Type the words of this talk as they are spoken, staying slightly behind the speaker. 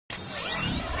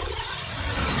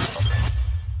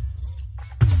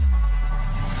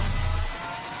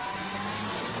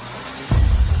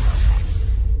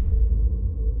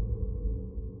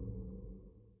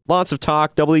Lots of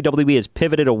talk. WWE has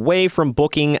pivoted away from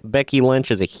booking Becky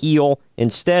Lynch as a heel,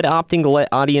 instead opting to let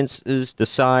audiences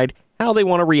decide how they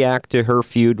want to react to her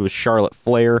feud with Charlotte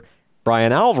Flair.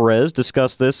 Brian Alvarez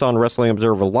discussed this on Wrestling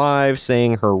Observer Live,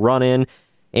 saying her run-in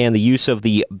and the use of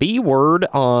the B word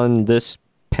on this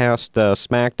past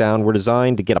SmackDown were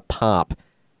designed to get a pop.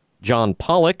 John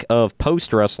Pollock of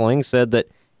Post Wrestling said that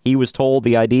he was told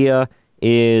the idea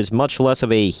is much less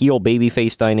of a heel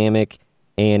babyface dynamic,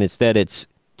 and instead it's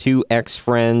two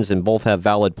ex-friends and both have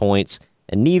valid points,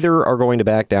 and neither are going to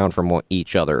back down from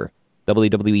each other.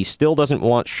 WWE still doesn't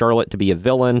want Charlotte to be a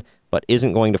villain, but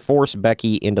isn't going to force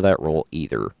Becky into that role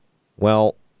either.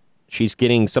 Well, she's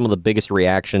getting some of the biggest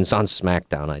reactions on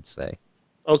SmackDown, I'd say.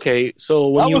 Okay, so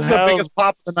when that was the biggest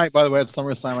pop of the night, by the way, at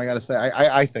SummerSlam, I got to say.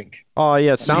 I think. Oh,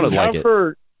 yeah, it sounded like it.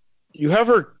 You have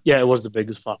her, yeah, it was the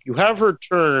biggest pop. You have her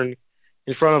turn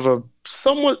in front of a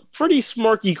somewhat pretty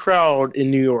smarky crowd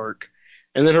in New York.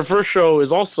 And then her first show is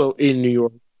also in New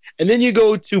York. And then you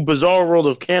go to Bizarre World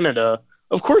of Canada.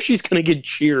 Of course she's going to get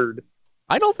cheered.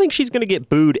 I don't think she's going to get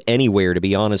booed anywhere, to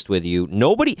be honest with you.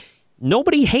 Nobody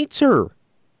hates her.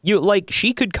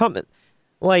 She could come,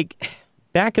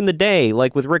 back in the day,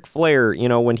 like with Ric Flair,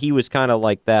 when he was kind of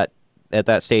like that at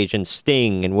that stage, and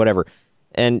Sting and whatever.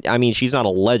 And, I mean, she's not a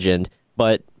legend,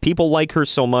 but people like her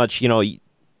so much,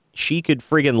 she could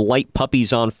friggin' light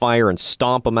puppies on fire and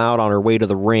stomp them out on her way to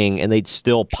the ring, and they'd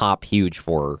still pop huge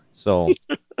for her. So,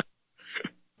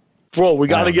 bro, we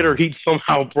got to get her heat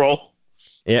somehow, bro.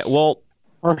 Yeah, well,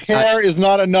 her hair is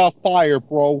not enough fire,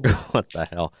 bro. What the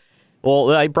hell?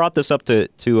 Well, I brought this up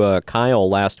to Kyle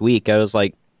last week. I was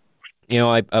like,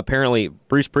 apparently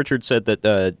Bruce Pritchard said that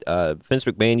Vince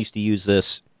McMahon used to use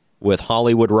this with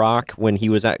Hollywood Rock when he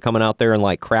was coming out there and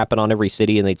crapping on every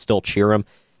city, and they'd still cheer him.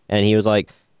 And he was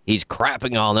like, he's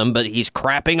crapping on them, but he's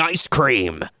crapping ice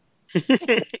cream.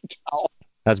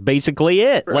 That's basically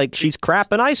it. Like, she's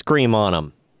crapping ice cream on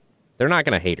them. They're not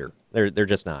going to hate her. They're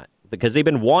just not. Because they've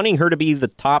been wanting her to be the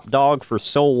top dog for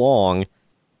so long.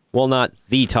 Well, not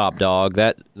the top dog.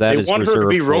 That is reserved. They want her to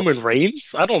be Roman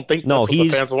Reigns? I don't think that's what the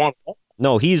fans want.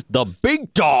 No, he's the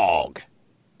big dog.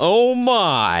 Oh,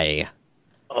 my.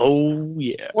 Oh,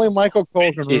 yeah. Only Michael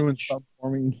Cole can ruin stuff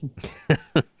for me.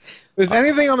 If there's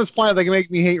anything on this planet that can make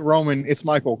me hate Roman, it's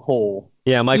Michael Cole.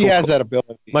 Yeah, he has that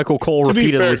ability. Michael Cole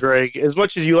repeatedly. To be fair, Greg, as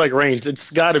much as you like Reigns, it's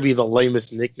got to be the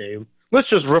lamest nickname. Let's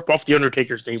just rip off the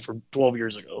Undertaker's name from 12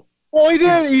 years ago. Well, he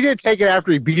did. He did take it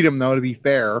after he beat him, though. To be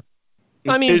fair,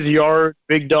 I mean, his yard,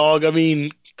 big dog. I mean,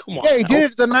 come on. Yeah, he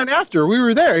did it the night after. We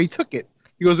were there. He took it.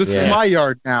 He goes, "This is my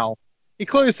yard now." He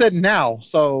clearly said "now,"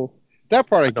 so that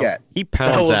part I get. He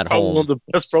pounds that home. One of the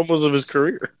best promos of his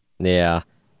career. Yeah.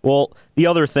 Well, the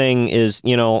other thing is,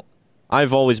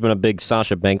 I've always been a big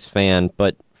Sasha Banks fan,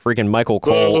 but freaking Michael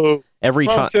Cole, every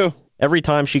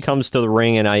time she comes to the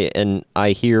ring and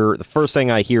I hear, the first thing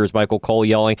I hear is Michael Cole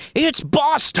yelling, "It's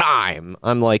boss time!"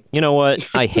 I'm like, you know what?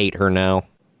 I hate her now.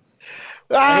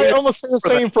 I almost say the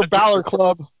same for Balor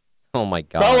Club. Oh my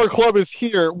God. Balor Club is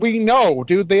here. We know,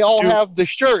 dude. They all have the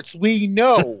shirts. We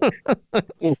know.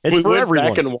 It's for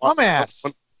everyone.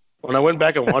 When I went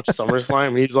back and watched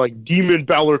SummerSlam, he's like, Demon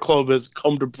Balor Club has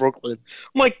come to Brooklyn.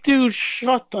 I'm like, dude,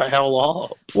 shut the hell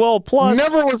up. Well, plus...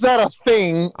 Never was that a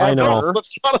thing ever. I know.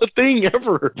 It's not a thing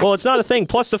ever. Well, it's not a thing.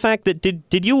 Plus the fact that,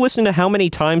 did you listen to how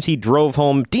many times he drove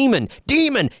home, Demon,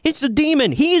 it's the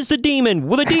Demon, he is the Demon,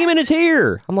 well, the Demon is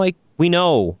here. I'm like, we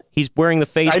know. He's wearing the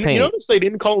face paint. You notice they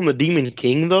didn't call him the Demon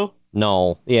King, though?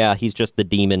 No. Yeah, he's just the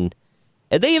Demon.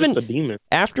 And they even,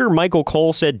 after Michael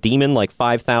Cole said Demon like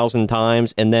 5,000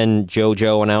 times, and then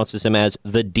JoJo announces him as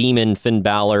the Demon Finn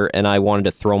Balor, and I wanted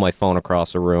to throw my phone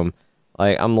across the room.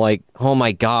 I'm like, oh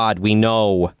my God, we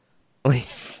know. And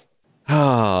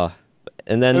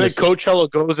then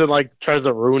Coachella goes and tries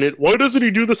to ruin it. Why doesn't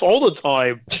he do this all the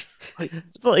time?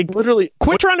 Literally,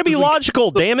 quit trying to be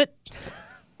logical, damn it.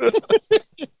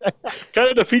 Kind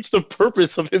of defeats the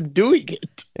purpose of him doing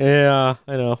it. Yeah,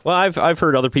 I know. Well, I've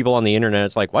heard other people on the internet.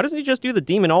 It's like, why doesn't he just do the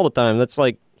Demon all the time? That's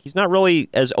like, he's not really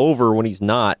as over when he's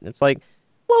not. It's like,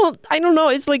 well, I don't know.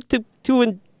 It's like to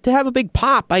have a big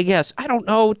pop, I guess. I don't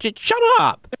know. Just shut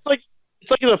up. It's like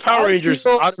if the Power Rangers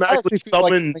automatically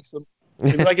summon. It's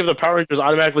like if the Power Rangers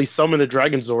automatically summon the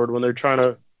Dragon Zord when they're trying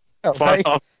to fight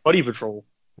off Buddy Patrol.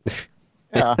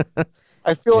 Yeah.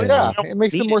 I feel, it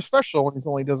makes it more special when he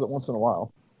only does it once in a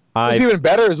while. What's even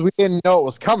better is we didn't know it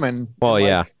was coming. Well,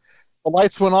 the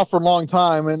lights went off for a long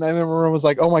time, and I remember everyone was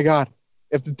like, "Oh my God,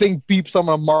 if the thing beeps, I'm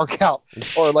gonna mark out."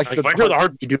 Or if I hear the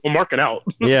heartbeat, dude, I'm marking out.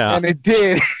 Yeah, and it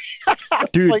did.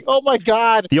 Dude, it's like, oh my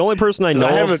God. The only person I know,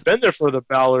 I haven't been there for the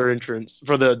Balor entrance,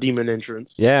 for the Demon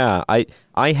entrance. Yeah,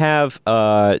 I have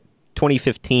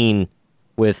 2015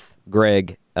 with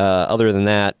Greg. Other than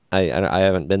that, I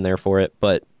haven't been there for it.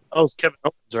 But oh, it's Kevin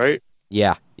Owens, right?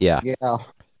 Yeah.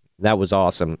 That was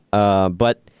awesome.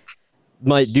 But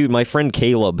my friend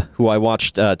Caleb, who I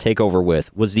watched TakeOver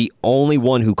with, was the only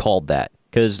one who called that.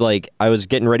 Because, like, I was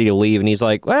getting ready to leave, and he's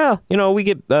like, well, we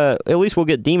get, at least we'll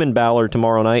get Demon Balor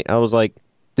tomorrow night. I was like,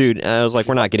 dude,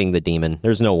 we're not getting the Demon.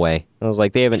 There's no way. I was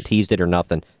like, they haven't teased it or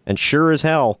nothing. And sure as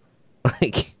hell,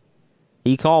 like,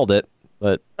 he called it,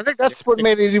 but... I think that's what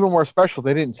made it even more special.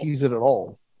 They didn't tease it at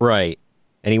all. Right.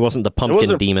 And he wasn't the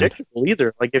pumpkin demon. It wasn't predictable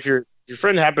either. Like, if your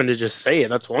friend happened to just say it,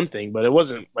 that's one thing, but it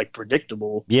wasn't, like,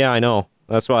 predictable. Yeah, I know.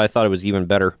 That's why I thought it was even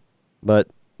better. But,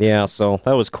 yeah, so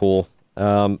that was cool.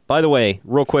 By the way,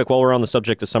 real quick, while we're on the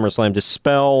subject of SummerSlam,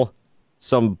 dispel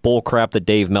some bullcrap that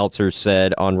Dave Meltzer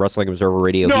said on Wrestling Observer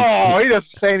Radio. No, he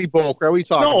doesn't say any bullcrap. What are you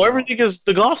talking about? Everything is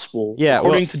the gospel,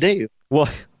 according to Dave.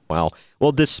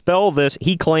 Well, dispel this.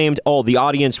 He claimed, the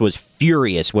audience was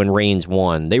furious when Reigns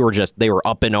won. They were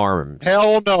up in arms.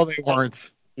 Hell no, they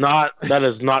weren't. That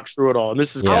is not true at all. And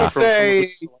this is I would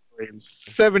say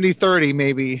 70-30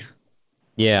 maybe.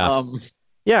 Yeah.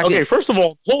 Yeah. Okay, first of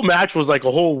all, the whole match was like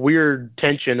a whole weird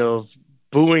tension of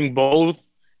booing both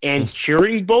and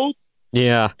cheering both.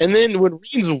 Yeah. And then when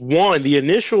Reigns won, the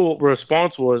initial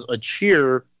response was a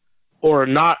cheer or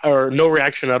no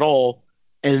reaction at all,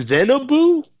 and then a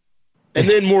boo, and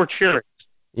then more cheering.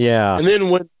 Yeah. And then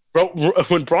when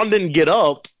Braun didn't get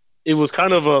up, it was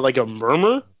kind of like a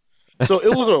murmur. So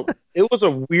it was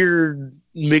a weird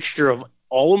mixture of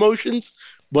all emotions,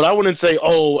 but I wouldn't say,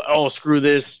 screw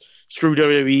this. Screw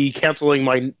WWE, canceling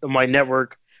my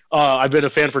network. I've been a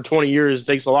fan for 20 years.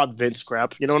 Thanks a lot, Vince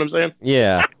crap. You know what I'm saying?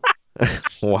 Yeah.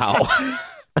 Wow.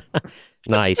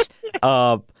 Nice.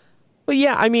 But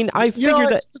yeah, I mean, I figured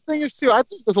that... The thing is, too, I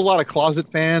think there's a lot of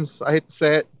closet fans. I hate to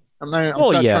say it. I'm not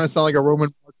trying to sound like a Roman.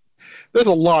 There's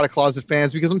a lot of closet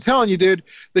fans because I'm telling you, dude,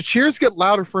 the cheers get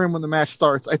louder for him when the match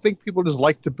starts. I think people just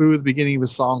like to boo at the beginning of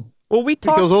his song. Well,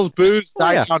 because those boos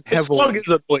die down heavily. The song is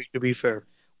a point, to be fair.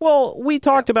 Well, we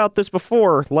talked about this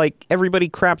before, like, everybody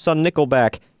craps on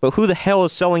Nickelback, but who the hell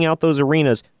is selling out those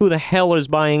arenas? Who the hell is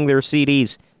buying their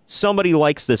CDs? Somebody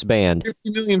likes this band. 50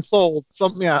 million sold.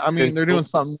 They're doing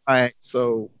something right,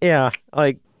 so... Yeah,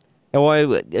 like,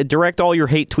 direct all your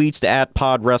hate tweets to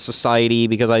 @PodRestSociety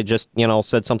because I just,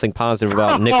 said something positive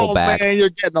about Nickelback. Oh, man,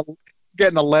 you're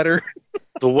getting a letter.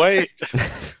 The way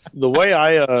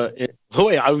I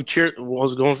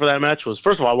was going for that match was,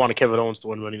 first of all, I wanted Kevin Owens to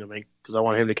win Money in the Bank because I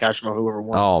wanted him to cash in on whoever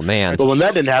won. Oh man! But when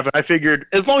that didn't happen, I figured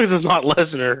as long as it's not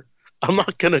Lesnar, I'm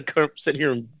not gonna sit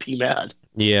here and be mad.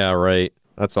 Yeah, right.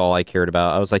 That's all I cared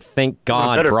about. I was like, thank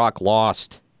God Brock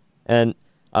lost. And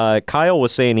Kyle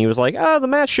was saying, he was like, the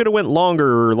match should have went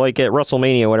longer, like at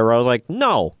WrestleMania or whatever. I was like,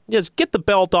 no, just get the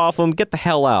belt off him, get the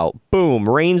hell out. Boom,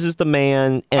 Reigns is the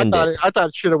man. I thought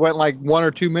it should have went like 1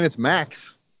 or 2 minutes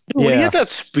max. Dude, when you get that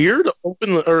spear to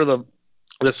open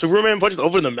the Superman punch to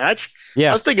open the match,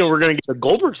 I was thinking we're gonna get a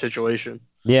Goldberg situation.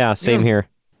 Yeah, same here.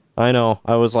 I know.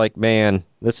 I was like, man,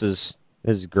 this is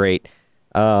great.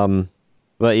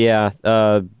 But yeah,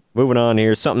 moving on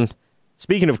here.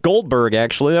 Speaking of Goldberg,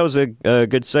 actually, that was a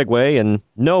good segue. And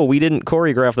no, we didn't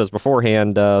choreograph this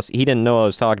beforehand. He didn't know I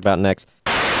was talking about next.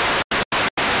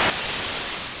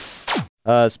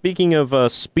 Speaking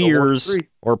of spears,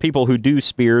 or people who do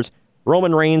spears,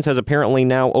 Roman Reigns has apparently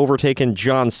now overtaken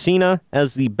John Cena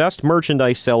as the best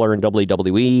merchandise seller in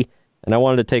WWE. And I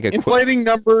wanted to take inflating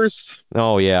numbers.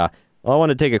 Oh, yeah. Well, I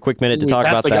wanted to take a quick minute to talk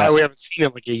about that. That's the guy we haven't seen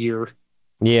in like a year.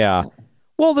 Yeah.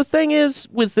 Well, the thing is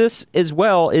with this as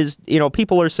well is,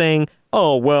 people are saying,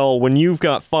 oh, well, when you've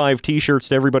got 5 T-shirts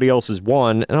to everybody else's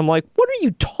 1. And I'm like, what are you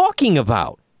talking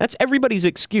about? That's everybody's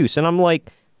excuse. And I'm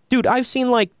like, dude, I've seen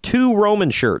like 2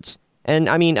 Roman shirts. And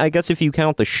I mean, I guess if you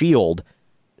count the Shield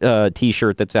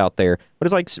T-shirt that's out there. But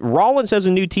it's like Rollins has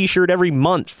a new T-shirt every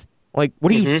month. Like,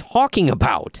 what are you talking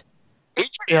about? AJ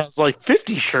has like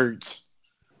 50 shirts.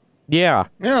 Yeah.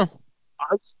 Yeah.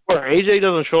 I swear, AJ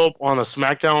doesn't show up on a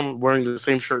SmackDown wearing the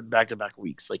same shirt back-to-back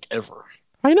weeks, like, ever.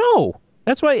 I know.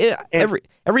 That's why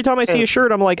every time I see a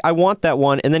shirt, I'm like, I want that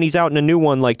one. And then he's out in a new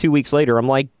one like 2 weeks later. I'm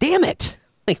like, damn it.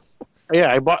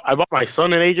 Yeah, I bought my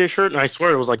son an AJ shirt, and I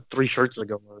swear it was like 3 shirts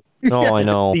ago. Oh, I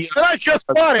know. And I just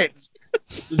bought it.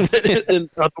 And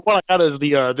the one I got is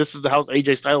this is the house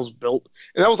AJ Styles built,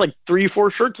 and that was like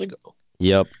 3-4 shirts ago.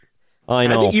 Yep, I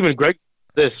know. I think even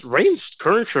this Reigns'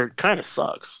 current shirt kind of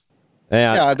sucks.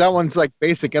 Yeah, that one's like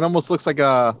basic. It almost looks like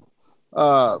a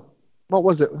what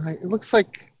was it? It looks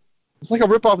like it's like a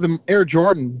rip off of the Air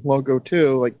Jordan logo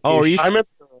too. Like I meant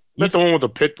the one with the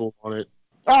pit bull on it.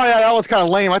 Oh yeah, that was kind of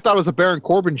lame. I thought it was a Baron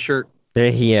Corbin shirt.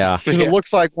 Yeah. Because it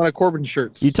looks like one of Corbin's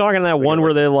shirts. You talking that one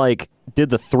where they like did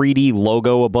the 3D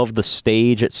logo above the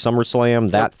stage at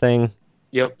SummerSlam? That thing?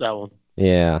 Yep, that one.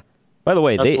 Yeah. By the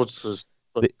way, That's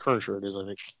what the current shirt is, I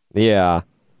think. Yeah.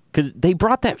 Because they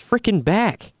brought that freaking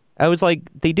back. I was like,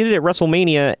 they did it at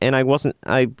WrestleMania, and I was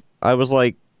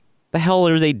like, the hell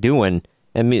are they doing?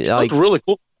 And me, It like, looked really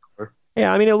cool.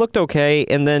 yeah, I mean, it looked okay,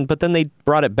 but then they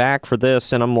brought it back for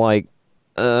this, and I'm like,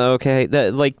 okay,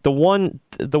 like the one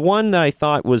that I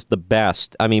thought was the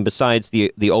best. I mean, besides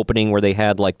the opening where they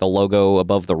had like the logo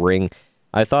above the ring,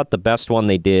 I thought the best one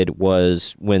they did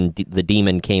was when the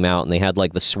demon came out and they had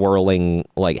like the swirling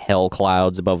like hell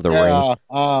clouds above the ring.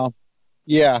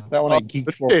 Yeah, that one I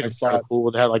geeked for. I saw it. Cool.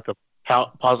 It had like the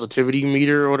positivity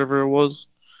meter or whatever it was.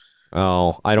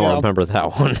 Oh, I don't remember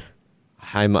that one.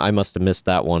 I must have missed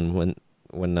that one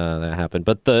when that happened.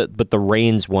 But the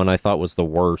Reigns one I thought was the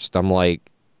worst. I'm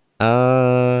like,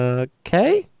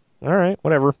 okay, all right,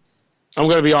 whatever. I'm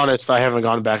gonna be honest. I haven't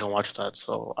gone back and watched that,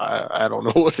 so I don't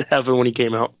know what happened when he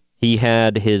came out. He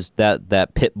had his that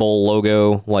Pitbull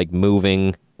logo like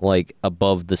moving like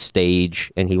above the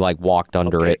stage, and he like walked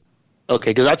under it.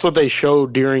 Okay, because that's what they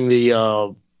showed during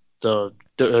the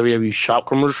WWE shop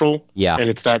commercial. Yeah, and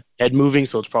it's that head moving,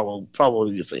 so it's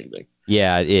probably the same thing.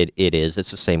 Yeah, it is.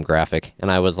 It's the same graphic, and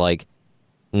I was like,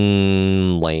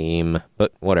 lame,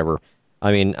 but whatever.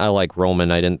 I mean, I like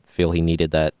Roman. I didn't feel he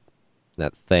needed that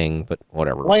thing, but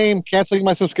whatever. Lame. Canceling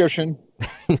my subscription.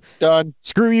 Done.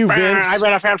 Screw you, Vince. I've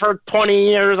been a fan for 20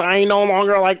 years. I no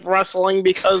longer like wrestling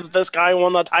because this guy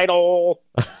won the title.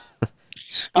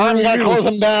 I'm gonna close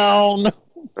him down.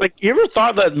 Like, you ever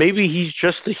thought that maybe he's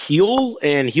just a heel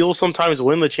and he'll sometimes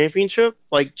win the championship?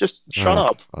 Like, just shut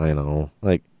up. I know.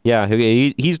 Like, yeah,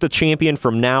 he's the champion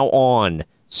from now on.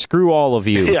 Screw all of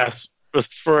you. Yes,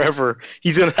 forever.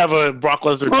 He's gonna have a Brock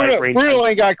Lesnar type reign. Bruno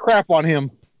ain't got crap on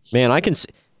him. Man,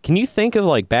 can you think of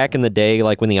like back in the day,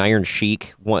 like when the Iron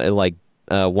Sheik won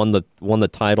the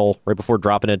title right before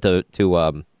dropping it to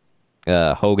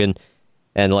Hogan,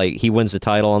 and like he wins the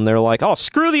title, and they're like, "Oh,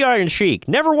 screw the Iron Sheik,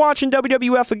 never watching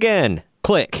WWF again."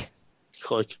 Click.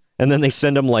 And then they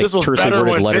send him like tersely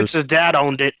worded letters. Vince's dad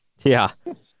owned it. Yeah.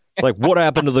 Like, what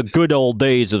happened to the good old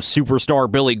days of superstar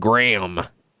Billy Graham?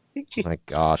 My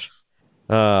gosh.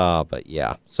 But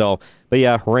yeah. But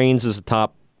yeah, Reigns is a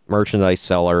top merchandise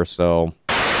seller, so.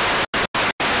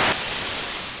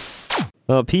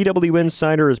 PW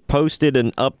Insider has posted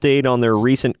an update on their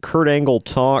recent Kurt Angle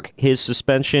talk. His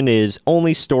suspension is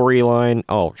only storyline.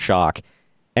 Oh, shock.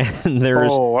 And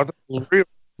there's...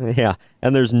 Yeah,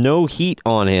 and there's no heat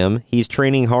on him. He's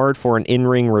training hard for an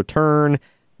in-ring return,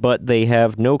 but they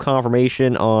have no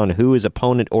confirmation on who his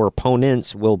opponent or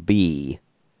opponents will be.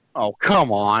 Oh,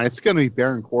 come on. It's going to be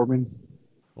Baron Corbin.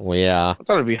 Well, yeah. I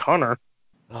thought it'd be Hunter.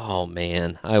 Oh,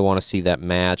 man. I want to see that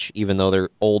match. Even though they're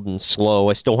old and slow,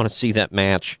 I still want to see that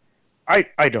match. I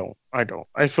don't.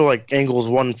 I feel like Angle's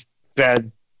one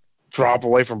bad drop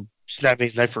away from snapping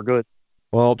his neck for good.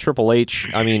 Well, Triple H,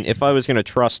 I mean, if I was going to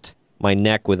trust my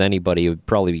neck with anybody, it would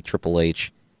probably be Triple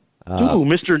H.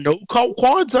 Mr. No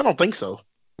Quads? I don't think so.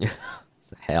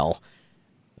 Hell.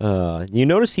 You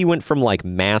notice he went from like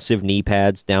massive knee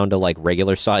pads down to like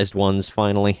regular sized ones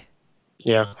finally?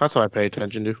 Yeah, that's what I pay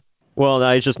attention to. Well,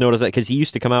 I just noticed that because he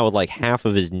used to come out with like half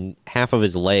of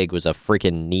his leg was a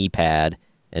freaking knee pad,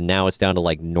 and now it's down to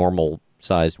like normal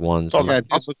sized ones. Oh, yeah, it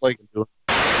looks like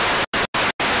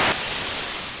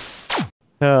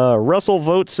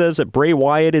WrestleVote says that Bray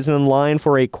Wyatt is in line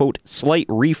for a, quote, slight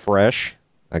refresh.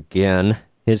 Again,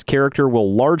 his character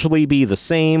will largely be the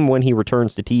same when he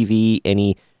returns to TV, and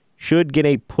he should get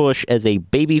a push as a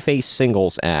babyface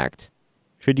singles act.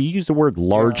 Should you use the word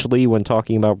largely when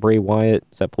talking about Bray Wyatt?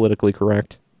 Is that politically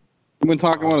correct? When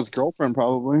talking about his girlfriend,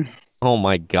 probably. Oh,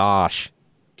 my gosh.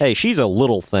 Hey, she's a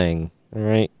little thing, all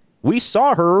right? We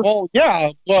saw her. Well,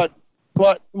 yeah, but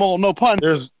well, no pun.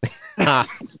 There's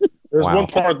one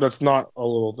part that's not a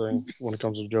little thing when it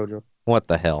comes to JoJo. What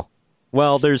the hell?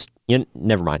 Well,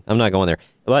 never mind. I'm not going there.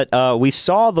 But we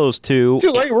saw those two.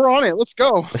 Too late. We're on it. Let's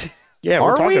go. Yeah,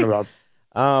 we're talking about.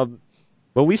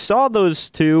 Well, we saw those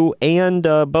two and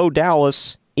Bo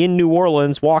Dallas in New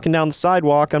Orleans walking down the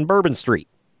sidewalk on Bourbon Street.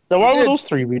 Now, why would those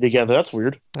three be together? That's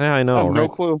weird. Yeah, I know. I have no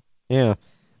clue. Yeah.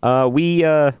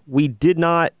 We did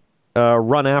not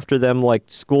run after them like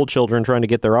school children trying to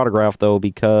get their autograph, though,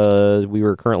 because we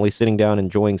were currently sitting down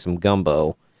enjoying some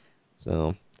gumbo.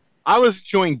 So I was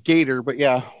enjoying Gator, but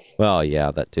yeah. Well,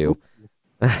 yeah, that too.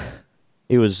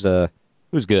 It was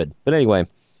good. But anyway,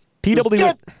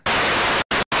 PW.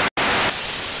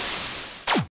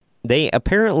 They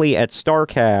apparently at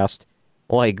StarCast,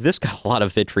 like, this got a lot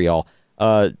of vitriol.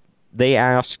 they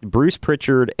asked Bruce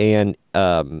Pritchard and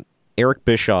Eric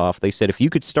Bischoff. They said, if you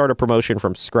could start a promotion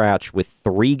from scratch with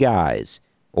 3 guys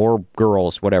or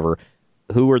girls, whatever,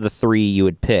 who are the 3 you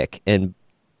would pick? And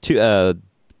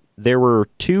there were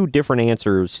 2 different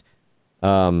answers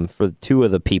for 2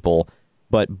 of the people,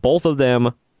 but both of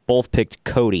them picked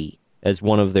Cody as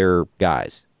one of their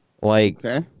guys. Like,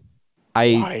 okay.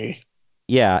 Why?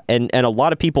 Yeah, and a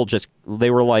lot of people they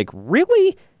were like,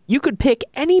 really? You could pick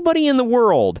anybody in the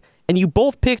world, and you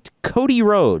both picked Cody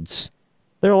Rhodes.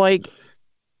 They're like,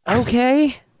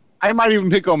 okay. I might even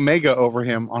pick Omega over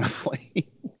him, honestly.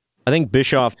 I think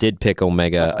Bischoff did pick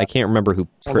Omega. I can't remember who.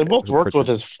 Well, they both worked with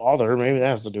his father. Maybe that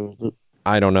has to do with it.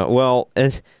 I don't know. Well,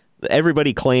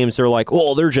 everybody claims they're like,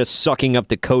 oh, they're just sucking up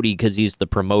to Cody because he's the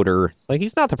promoter. It's like,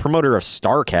 he's not the promoter of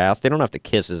StarCast. They don't have to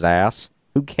kiss his ass.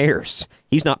 Who cares?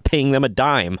 He's not paying them a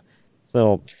dime.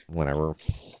 So, whatever.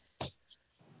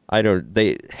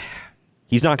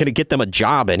 He's not going to get them a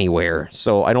job anywhere.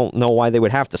 So I don't know why they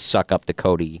would have to suck up to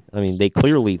Cody. I mean, they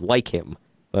clearly like him,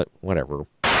 but whatever.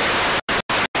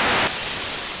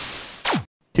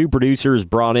 2 producers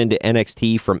brought into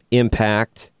NXT from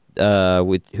Impact,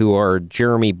 who are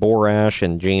Jeremy Borash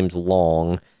and James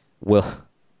Long.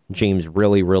 James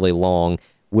really, really Long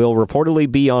will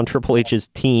reportedly be on Triple H's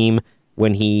team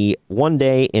when he one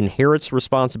day inherits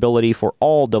responsibility for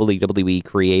all WWE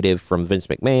creative from Vince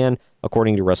McMahon,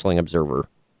 according to Wrestling Observer.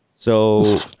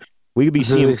 So we could be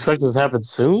seeing. Do you expect this to happen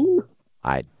soon?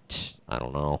 I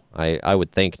don't know. I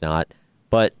would think not.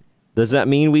 But does that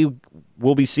mean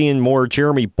we'll be seeing more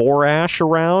Jeremy Borash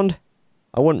around?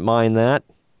 I wouldn't mind that.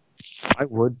 I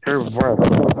would. Jeremy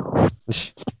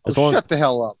Borash. Shut the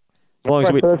hell up. As long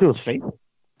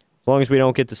as we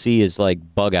don't get to see his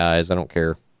bug eyes, I don't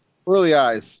care. Really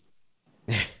eyes.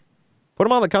 Put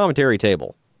him on the commentary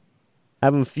table.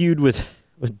 Have him feud with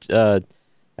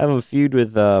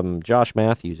Josh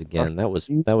Matthews again. That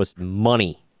was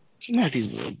money.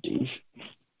 Matthews is a douche.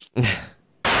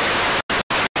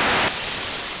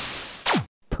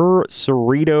 Per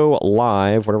Cerrito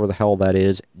Live, whatever the hell that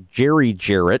is, Jerry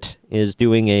Jarrett is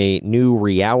doing a new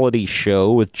reality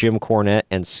show with Jim Cornette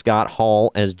and Scott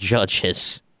Hall as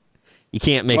judges. You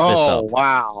can't make this up. Oh,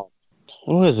 wow.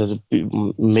 What is it?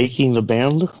 Making the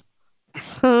band?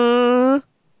 Huh?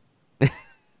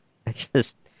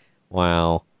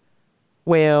 Wow.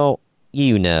 Well,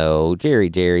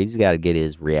 Jerry's got to get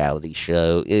his reality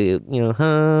show.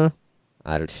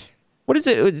 I don't. What is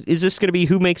it? Is this going to be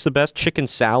who makes the best chicken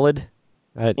salad?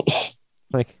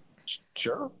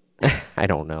 Sure. I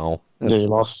don't know. Yeah, you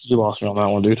lost me on that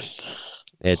one, dude.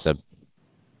 It's a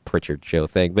Pritchard show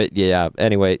thing, but yeah.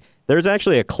 Anyway, there's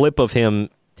actually a clip of him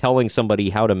telling somebody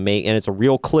how to make, and it's a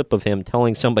real clip of him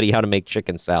telling somebody how to make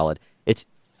chicken salad. It's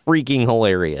freaking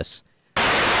hilarious.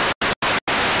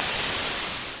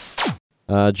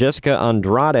 Jessica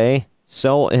Andrade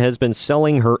has been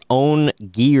selling her own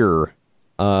gear.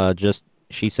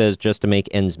 She says just to make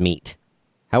ends meet.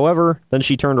 However, then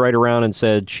she turned right around and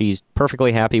said she's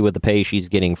perfectly happy with the pay she's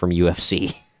getting from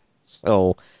UFC.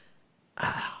 So,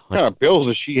 what kind of bills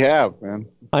does she have, man?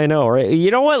 I know, right? You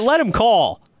know what? Let him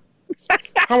call.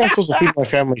 How am I supposed to feed my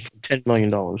family for $10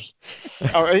 million? All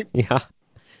right. Yeah.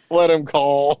 Let him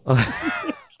call.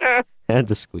 Had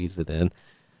to squeeze it in.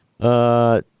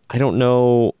 I don't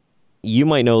know. You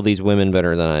might know these women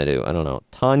better than I do. I don't know.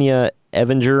 Tanya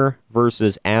Evinger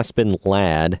versus Aspen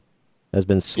Ladd has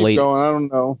been slated. I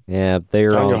don't know. Yeah,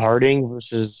 they're Tanya Harding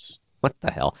versus what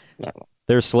the hell?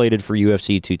 They're slated for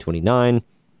UFC 229.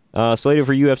 Slated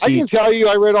for UFC. I can tell you,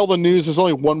 I read all the news. There's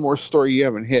only one more story you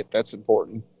haven't hit. That's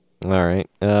important. All right.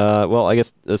 Well, I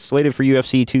guess slated for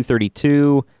UFC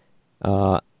 232.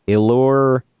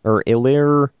 Ilir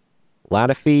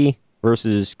Latifi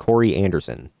versus Corey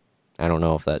Anderson. I don't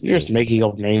know if that. You're just making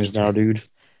up names now, dude.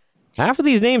 Half of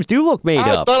these names do look made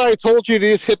up. I thought I told you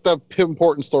to just hit the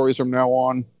important stories from now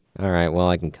on. All right. Well,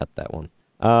 I can cut that one.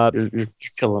 You're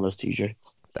killing us, TJ.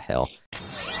 What the hell?